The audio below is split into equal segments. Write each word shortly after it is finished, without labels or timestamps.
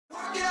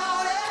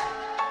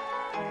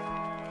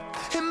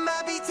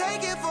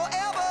take it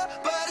forever,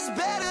 but it's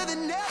better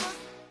than never.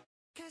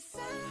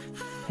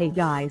 Hey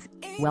guys,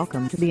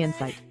 welcome to the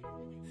Insight.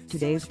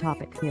 Today's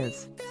topic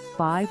is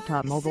 5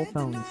 top mobile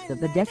phones of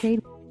the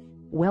decade.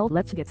 Well,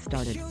 let's get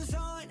started.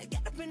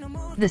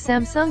 The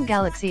Samsung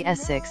Galaxy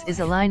S6 is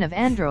a line of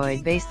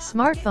Android-based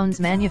smartphones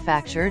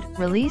manufactured,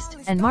 released,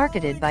 and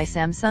marketed by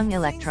Samsung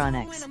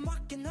Electronics.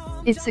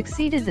 It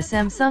succeeded the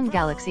Samsung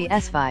Galaxy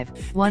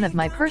S5, one of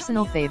my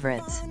personal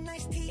favorites.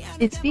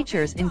 Its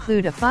features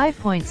include a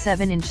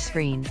 5.7-inch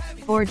screen,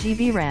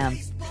 4GB RAM,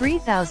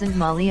 3000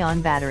 mAh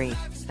battery,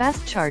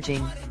 fast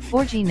charging,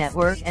 4G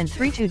network and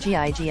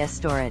 32GB IGS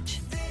storage.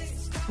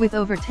 With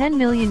over 10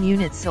 million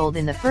units sold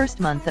in the first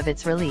month of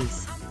its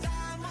release.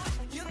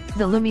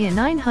 The Lumia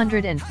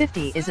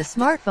 950 is a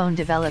smartphone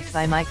developed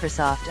by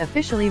Microsoft,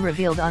 officially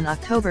revealed on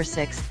October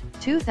 6,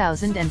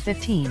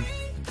 2015.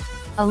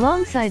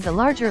 Alongside the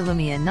larger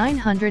Lumia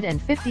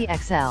 950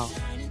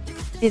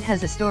 XL. It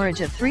has a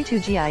storage of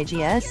 32GB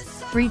IGS,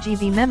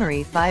 3GB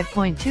memory,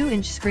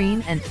 5.2-inch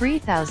screen and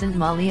 3000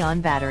 mAh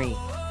battery.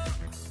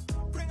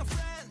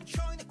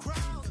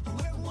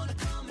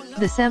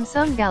 The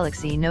Samsung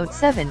Galaxy Note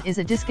 7 is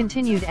a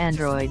discontinued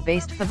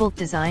Android-based phone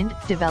designed,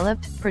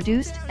 developed,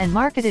 produced, and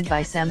marketed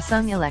by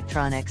Samsung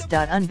Electronics.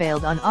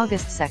 Unveiled on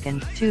August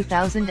 2,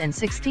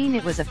 2016,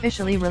 it was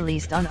officially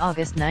released on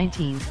August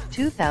 19,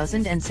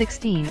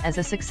 2016 as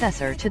a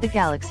successor to the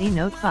Galaxy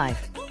Note 5.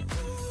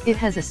 It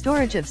has a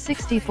storage of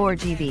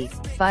 64GB,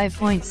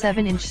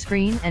 5.7-inch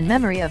screen and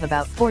memory of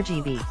about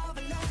 4GB.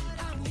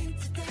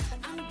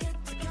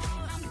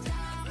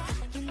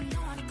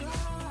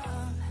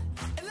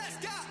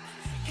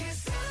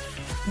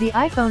 The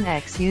iPhone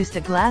X used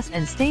a glass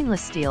and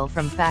stainless steel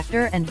form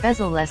factor and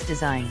bezel-less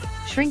design,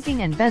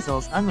 shrinking and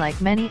bezels unlike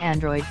many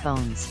Android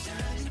phones.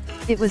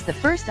 It was the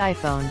first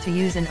iPhone to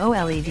use an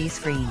OLED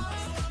screen.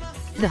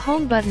 The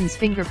home button's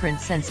fingerprint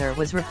sensor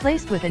was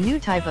replaced with a new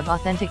type of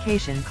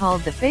authentication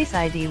called the Face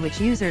ID,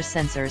 which uses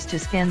sensors to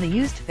scan the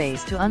used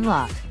face to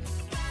unlock.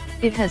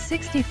 It has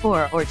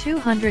 64 or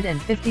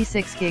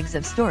 256 gigs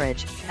of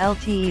storage,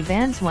 LTE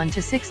bands 1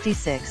 to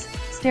 66,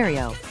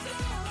 stereo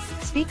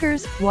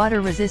speakers, water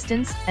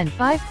resistance, and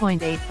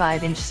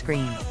 5.85-inch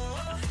screen.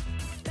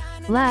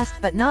 Last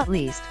but not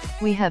least,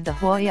 we have the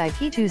Huawei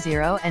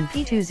P20 and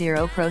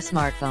P20 Pro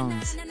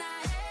smartphones.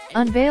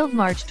 Unveiled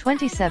March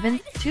 27,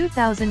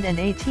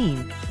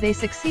 2018, they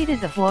succeeded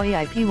the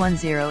Huawei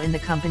P10 in the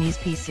company's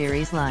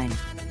P-series line.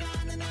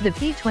 The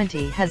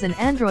P20 has an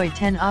Android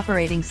 10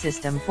 operating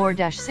system,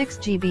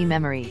 4-6GB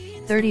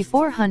memory,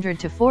 3400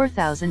 to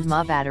 4000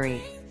 mAh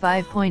battery,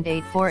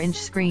 5.84-inch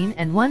screen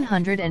and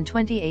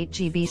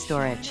 128GB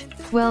storage.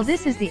 Well,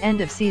 this is the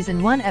end of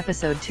Season 1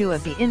 Episode 2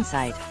 of The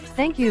Insight.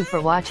 Thank you for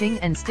watching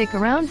and stick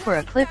around for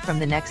a clip from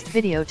the next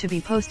video to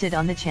be posted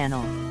on the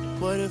channel.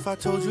 What if I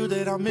told you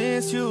that I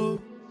miss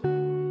you?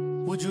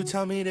 Would you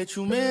tell me that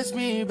you miss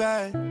me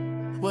back?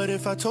 What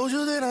if I told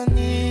you that I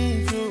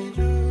need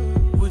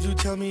you? Would you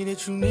tell me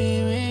that you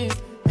need me?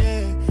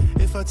 Yeah.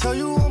 If I tell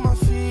you all my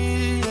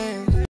feelings,